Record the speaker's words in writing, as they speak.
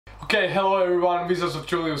Okay, hello everyone, Visas of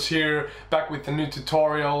Julius here, back with a new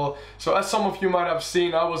tutorial. So as some of you might have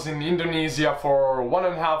seen, I was in Indonesia for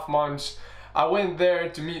 1.5 months. I went there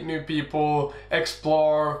to meet new people,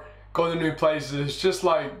 explore, go to new places, just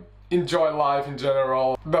like enjoy life in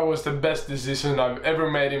general. That was the best decision I've ever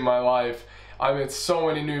made in my life. I met so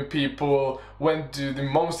many new people, went to the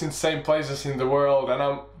most insane places in the world, and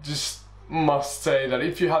I'm just must say that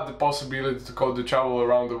if you have the possibility to go to travel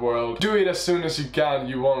around the world, do it as soon as you can.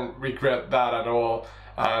 You won't regret that at all.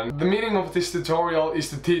 And the meaning of this tutorial is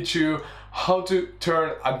to teach you how to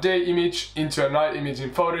turn a day image into a night image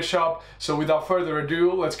in Photoshop. So without further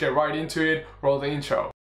ado, let's get right into it. Roll the intro.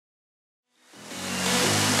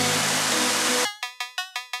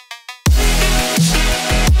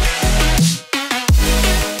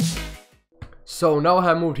 So now I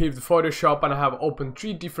have moved here to Photoshop and I have opened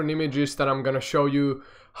 3 different images that I'm gonna show you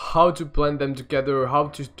how to blend them together, how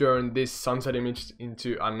to turn this sunset image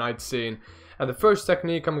into a night scene. And the first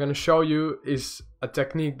technique I'm gonna show you is a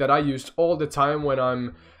technique that I use all the time when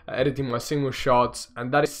I'm editing my single shots,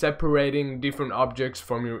 and that is separating different objects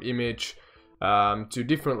from your image to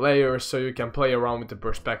different layers so you can play around with the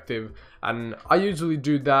perspective. And I usually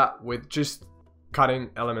do that with just cutting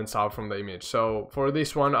elements out from the image. So for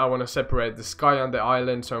this one I want to separate the sky and the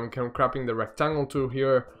island, so I'm grabbing the rectangle tool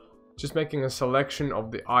here, just making a selection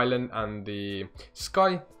of the island and the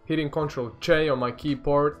sky, hitting Ctrl J on my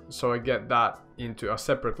keyboard so I get that into a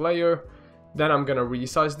separate layer. Then I'm gonna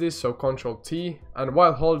resize this, so Ctrl T, and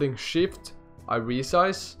while holding Shift I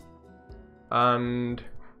resize, and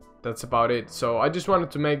that's about it. So I just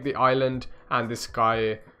wanted to make the island and the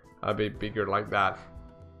sky a bit bigger like that.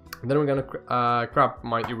 Then we're gonna grab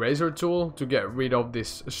my eraser tool to get rid of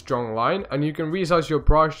this strong line, and you can resize your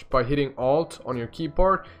brush by hitting Alt on your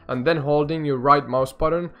keyboard and then holding your right mouse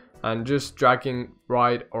button and just dragging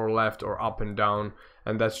right or left or up and down,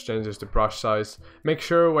 and that changes the brush size. Make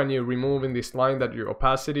sure when you're removing this line that your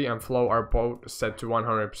opacity and flow are both set to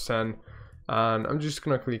 100%, and I'm just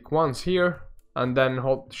gonna click once here and then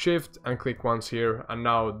hold Shift and click once here, and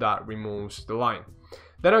now that removes the line.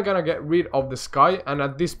 Then I'm gonna get rid of the sky, and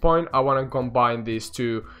at this point I want to combine these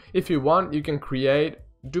two. If you want, you can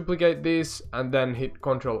duplicate this and then hit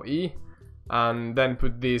Ctrl E and then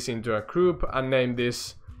put this into a group and name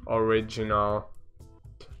this original,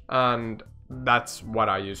 and that's what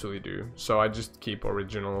I usually do. So I just keep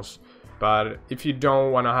originals. But if you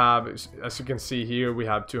don't want to have, as you can see here, we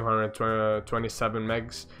have 227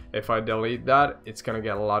 megs. If I delete that, it's gonna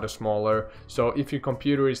get a lot smaller. So if your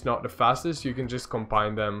computer is not the fastest, you can just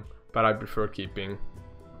combine them, but I prefer keeping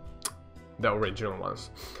the original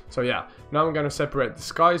ones. So yeah, now I'm gonna separate the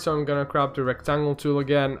sky, so I'm gonna grab the rectangle tool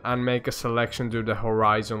again and make a selection to the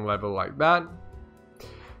horizon level like that.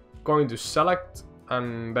 Going to select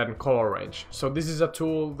and then color range. So this is a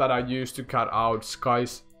tool that I use to cut out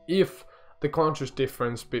skies if the contrast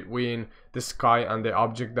difference between the sky and the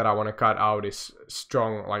object that I want to cut out is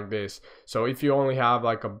strong like this. So if you only have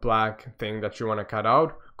like a black thing that you want to cut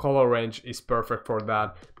out, color range is perfect for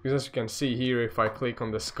that, because as you can see here, if I click on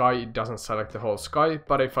the sky, it doesn't select the whole sky,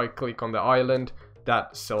 but if I click on the island,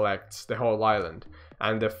 that selects the whole island.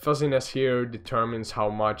 And the fuzziness here determines how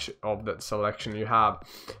much of that selection you have.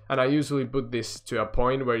 And I usually put this to a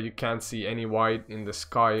point where you can't see any white in the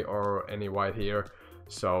sky or any white here.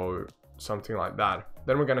 So something like that.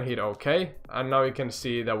 Then we're gonna hit OK, and now you can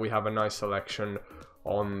see that we have a nice selection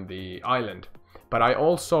on the island. But I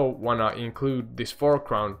also wanna include this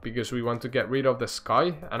foreground because we want to get rid of the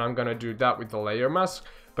sky, and I'm gonna do that with the layer mask.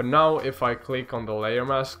 But now if I click on the layer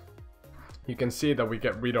mask, you can see that we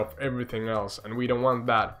get rid of everything else, and we don't want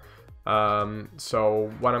that.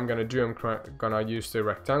 So what I'm gonna do, I'm gonna use the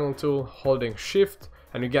rectangle tool, holding Shift,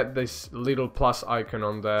 and you get this little plus icon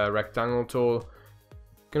on the rectangle tool.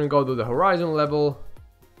 Gonna go to the horizon level,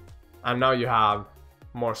 and now you have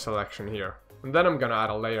more selection here. And then I'm gonna add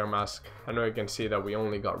a layer mask, and now you can see that we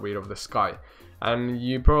only got rid of the sky. And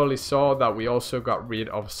you probably saw that we also got rid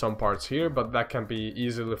of some parts here, but that can be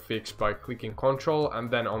easily fixed by clicking Ctrl and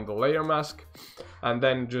then on the layer mask, and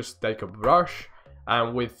then just take a brush,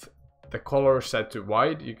 and with the color set to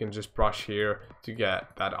white, you can just brush here to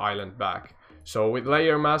get that island back. So with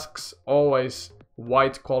layer masks, always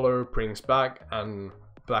white color brings back and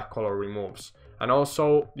black color removes. And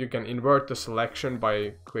also you can invert the selection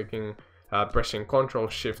by clicking pressing Ctrl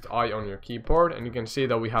Shift I on your keyboard, and you can see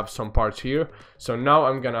that we have some parts here. So now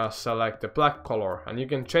I'm gonna select the black color, and you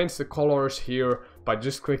can change the colors here by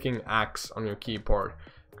just clicking X on your keyboard.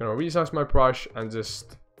 I'm gonna resize my brush and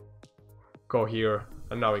just go here,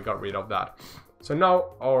 and now we got rid of that. So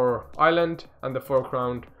now our island and the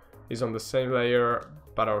foreground is on the same layer,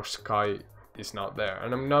 but our sky is not there.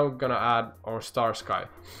 And I'm now gonna add our star sky.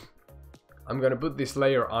 I'm gonna put this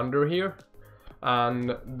layer under here,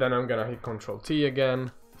 and then I'm gonna hit Ctrl T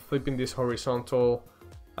again, flipping this horizontal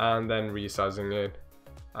and then resizing it,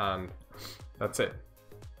 and that's it.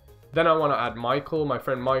 Then I want to add Michael, my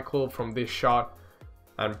friend Michael, from this shot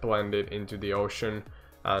and blend it into the ocean,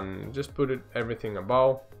 and just put it everything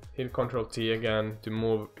above. Hit Ctrl T again to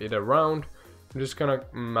move it around. I'm just gonna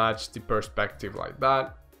match the perspective like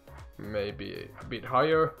that, maybe a bit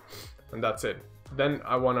higher, and that's it. Then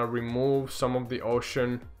I want to remove some of the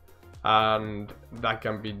ocean, and that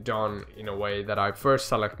can be done in a way that I first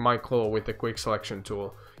select Michael with the quick selection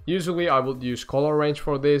tool. Usually I would use color range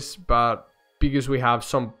for this, but because we have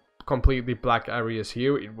some completely black areas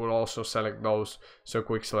here, it will also select those, so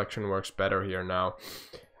quick selection works better here now.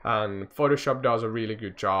 And Photoshop does a really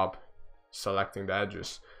good job selecting the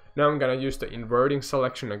edges. Now I'm gonna use the inverting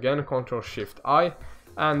selection again, Ctrl Shift I,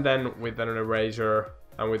 and then with an eraser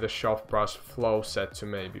and with the soft brush flow set to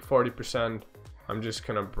maybe 40%, I'm just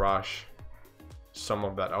gonna brush some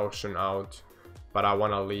of that ocean out, but I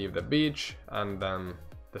wanna leave the beach and then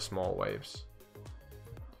the small waves.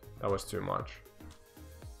 That was too much.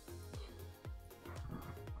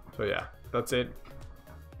 So yeah, that's it.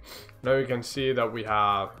 Now you can see that we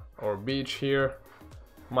have our beach here,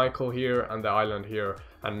 Michael here, and the island here,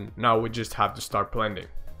 and now we just have to start blending.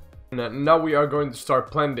 Now we are going to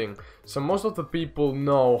start blending. So most of the people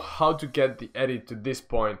know how to get the edit to this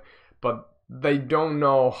point, but they don't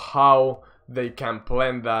know how they can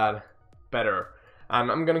blend that better.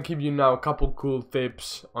 And I'm gonna give you now a couple cool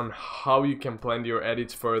tips on how you can blend your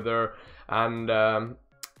edits further, and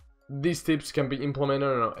these tips can be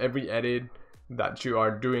implemented on every edit that you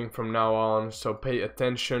are doing from now on, so pay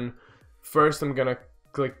attention. First I'm gonna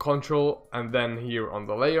click Ctrl and then here on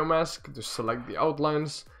the layer mask to select the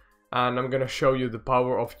outlines, and I'm gonna show you the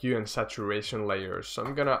power of hue and saturation layers. So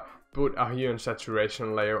I'm gonna put a hue and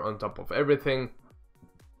saturation layer on top of everything,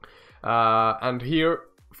 and here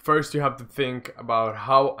first you have to think about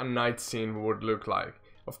how a night scene would look like.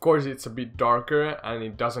 Of course it's a bit darker and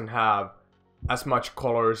it doesn't have as much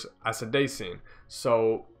colors as a day scene,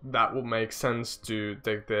 so that would make sense to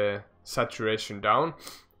take the saturation down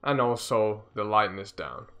and also the lightness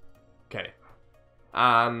down. Okay,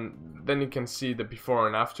 and then you can see the before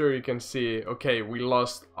and after. You can see, okay, we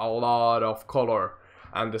lost a lot of color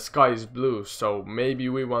and the sky is blue, so maybe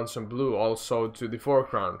we want some blue also to the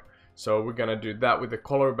foreground. So we're gonna do that with the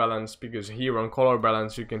color balance, because here on color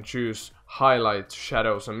balance you can choose highlights,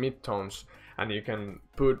 shadows and midtones, and you can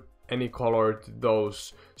put any color to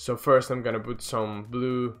those. So first I'm gonna put some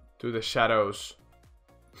blue to the shadows,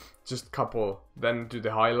 just a couple. Then to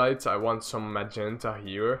the highlights I want some magenta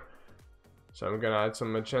here, so I'm gonna add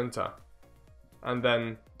some magenta. And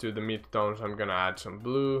then to the midtones I'm gonna add some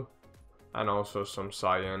blue and also some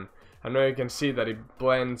cyan. And now you can see that it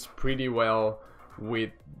blends pretty well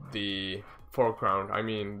with the foreground, I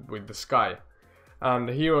mean with the sky. And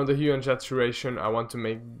here on the hue and saturation I want to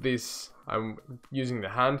make this, I'm using the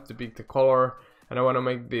hand to pick the color, and I want to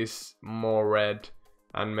make this more red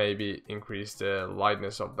and maybe increase the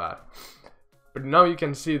lightness of that. But now you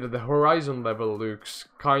can see that the horizon level looks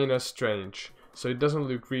kinda strange, so it doesn't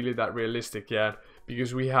look really that realistic yet,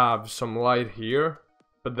 because we have some light here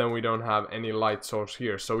but then we don't have any light source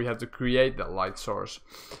here, so we have to create that light source.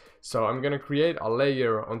 So I'm gonna create a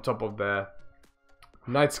layer on top of the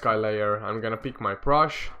night sky layer. I'm gonna pick my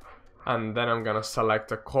brush and then I'm gonna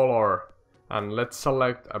select a color, and let's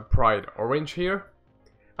select a bright orange here.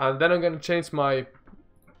 And then I'm gonna change my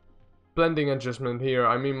blending adjustment here,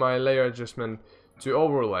 I mean my layer adjustment, to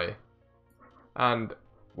overlay. And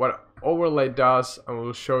what overlay does, I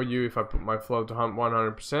will show you if I put my flow to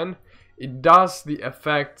 100%, it does the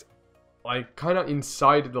effect like kind of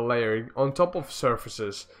inside the layer on top of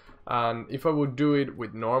surfaces. And if I would do it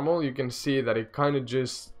with normal, you can see that it kind of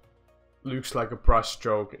just looks like a brush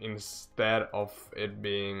stroke instead of it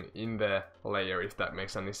being in the layer, if that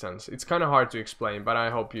makes any sense. It's kind of hard to explain, but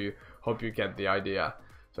I hope you get the idea.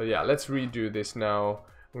 So yeah, let's redo this now.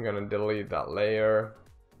 I'm gonna delete that layer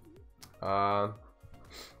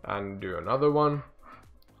and do another one.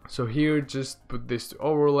 So here, just put this to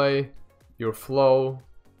overlay, your flow,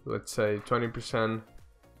 let's say 20%,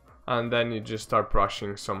 and then you just start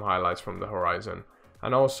brushing some highlights from the horizon.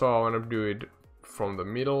 And also I want to do it from the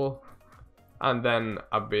middle and then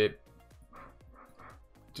a bit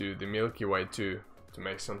to the Milky Way too, to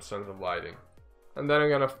make some sense of lighting. And then I'm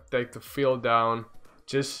gonna take the fill down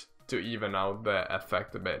just to even out the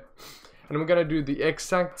effect a bit. And I'm gonna do the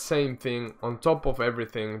exact same thing on top of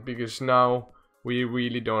everything, because now we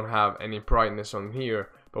really don't have any brightness on here,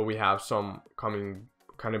 but we have some coming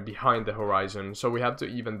kind of behind the horizon, so we have to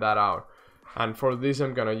even that out. And for this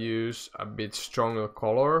I'm gonna use a bit stronger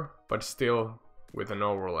color, but still with an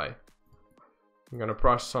overlay. I'm gonna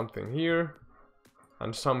brush something here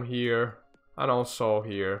and some here and also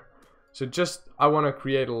here. So just I want to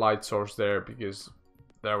create a light source there because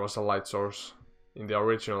there was a light source in the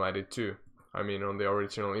original edit too. I mean on the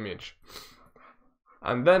original image.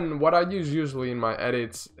 And then what I use usually in my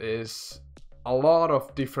edits is a lot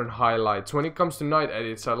of different highlights. When it comes to night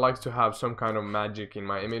edits, I like to have some kind of magic in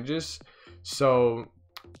my images. So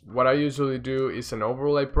what I usually do is an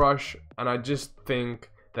overlay brush, and I just think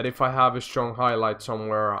that if I have a strong highlight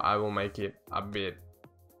somewhere, I will make it a bit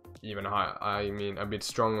even high, a bit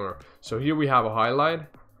stronger. So here we have a highlight,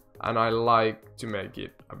 and I like to make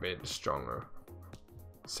it a bit stronger.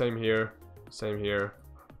 Same here,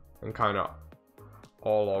 and kind of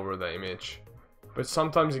all over the image. But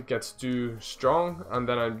sometimes it gets too strong, and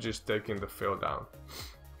then I'm just taking the fill down.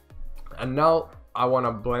 And now I want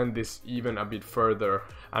to blend this even a bit further,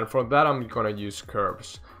 and for that I'm gonna use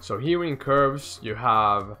curves. So here in curves you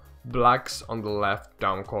have blacks on the left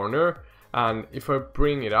down corner, and if I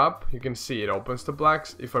bring it up you can see it opens the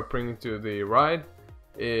blacks. If I bring it to the right,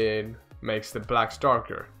 it makes the blacks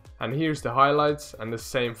darker. And here's the highlights, and the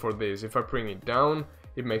same for this. If I bring it down,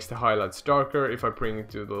 it makes the highlights darker. If I bring it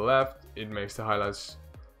to the left, it makes the highlights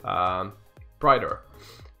brighter.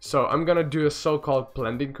 So I'm gonna do a so-called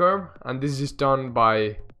blending curve, and this is done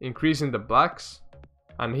by increasing the blacks,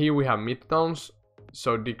 and here we have midtones,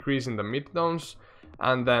 so decreasing the midtones,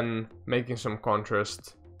 and then making some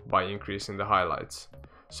contrast by increasing the highlights.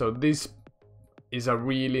 So this is a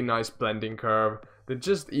really nice blending curve that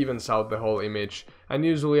just evens out the whole image, and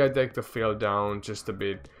usually I take the fill down just a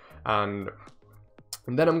bit, and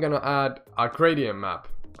then I'm gonna add a gradient map,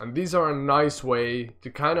 and these are a nice way to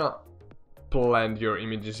kind of blend your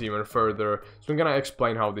images even further. So I'm gonna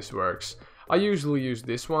explain how this works. I usually use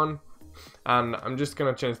this one, and I'm just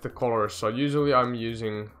gonna change the colors. So usually I'm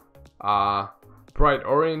using a bright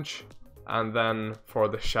orange, and then for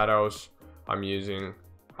the shadows I'm using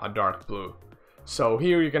a dark blue. So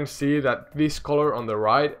here you can see that this color on the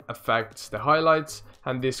right affects the highlights,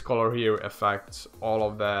 and this color here affects all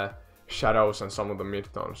of the shadows and some of the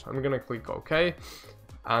midtones. I'm gonna click OK,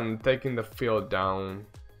 and taking the fill down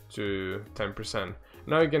to 10%.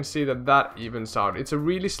 Now you can see that that evens out. It's a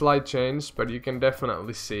really slight change, but you can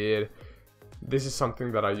definitely see it. This is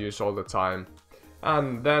something that I use all the time.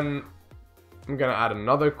 And then I'm gonna add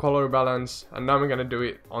another color balance, and now I'm gonna do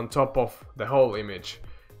it on top of the whole image,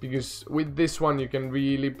 because with this one you can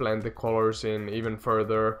really blend the colors in even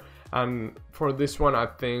further. And for this one I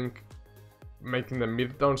think making the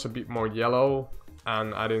midtones a bit more yellow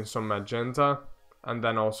and adding some magenta, and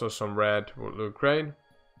then also some red would look great.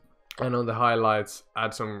 And on the highlights,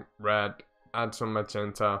 add some red, add some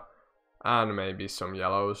magenta, and maybe some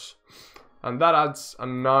yellows. And that adds a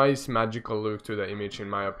nice magical look to the image in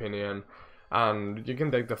my opinion. And you can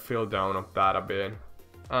take the fill down of that a bit.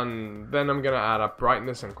 And then I'm gonna add a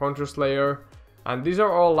brightness and contrast layer. And these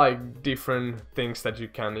are all like different things that you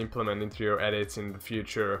can implement into your edits in the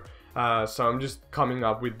future. So I'm just coming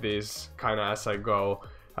up with this kind of as I go,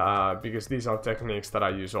 because these are techniques that I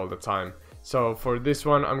use all the time. So for this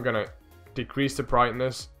one I'm gonna decrease the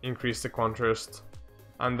brightness, increase the contrast,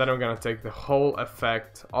 and then I'm gonna take the whole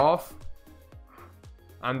effect off,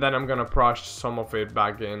 and then I'm gonna brush some of it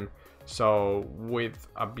back in. So with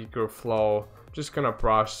a bigger flow, just gonna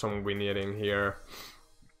brush some vignetting here,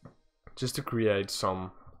 just to create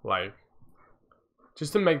some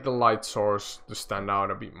just to make the light source to stand out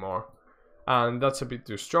a bit more. And that's a bit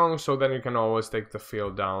too strong, so then you can always take the fill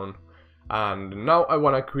down. And now I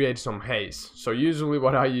want to create some haze. So usually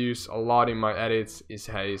what I use a lot in my edits is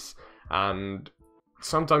haze, and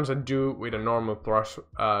sometimes I do with a normal brush,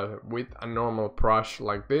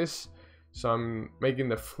 like this. So I'm making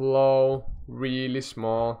the flow really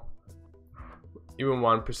small, even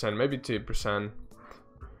 1%, maybe 2%,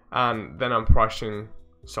 and then I'm brushing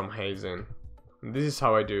some haze in. And this is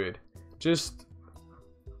how I do it. Just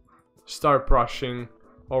start brushing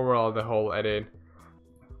overall the whole edit.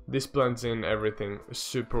 This blends in everything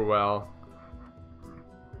super well.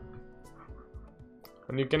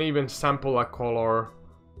 And you can even sample a color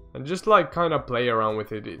and just like kind of play around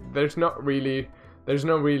with it. There's no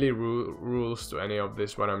really rules to any of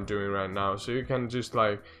this what I'm doing right now. So you can just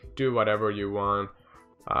like do whatever you want.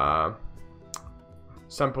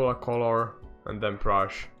 Sample a color and then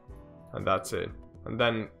brush, and that's it. And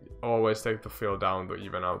then always take the fill down to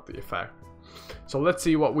even out the effect. So let's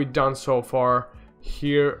see what we've done so far.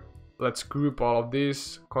 Here, let's group all of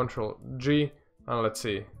these, Ctrl G, and let's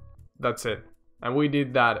see. That's it. And we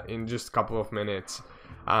did that in just a couple of minutes.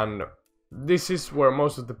 and this is where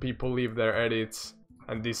most of the people leave their edits,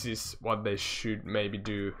 and this is what they should maybe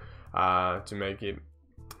do to make it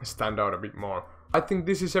stand out a bit more. I think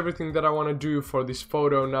this is everything that I want to do for this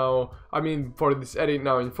photo now. I mean, for this edit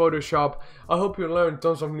now in Photoshop. I hope you learned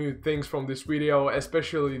tons of new things from this video,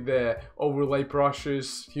 especially the overlay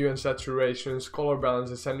brushes, hue and saturations, color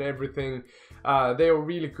balances and everything. They are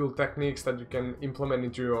really cool techniques that you can implement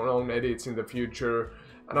into your own edits in the future.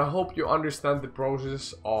 And I hope you understand the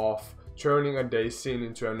process of turning a day scene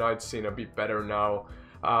into a night scene a bit better now.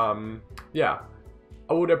 Yeah.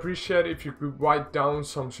 I would appreciate if you could write down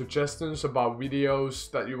some suggestions about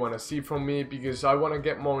videos that you want to see from me, because I want to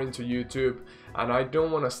get more into YouTube and I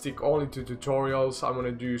don't want to stick only to tutorials. I want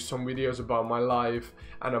to do some videos about my life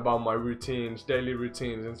and about my routines, daily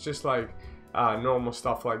routines. It's just like normal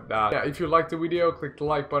stuff like that. Yeah, if you liked the video, click the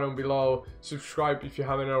like button below, subscribe if you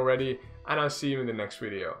haven't already, and I'll see you in the next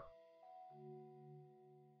video.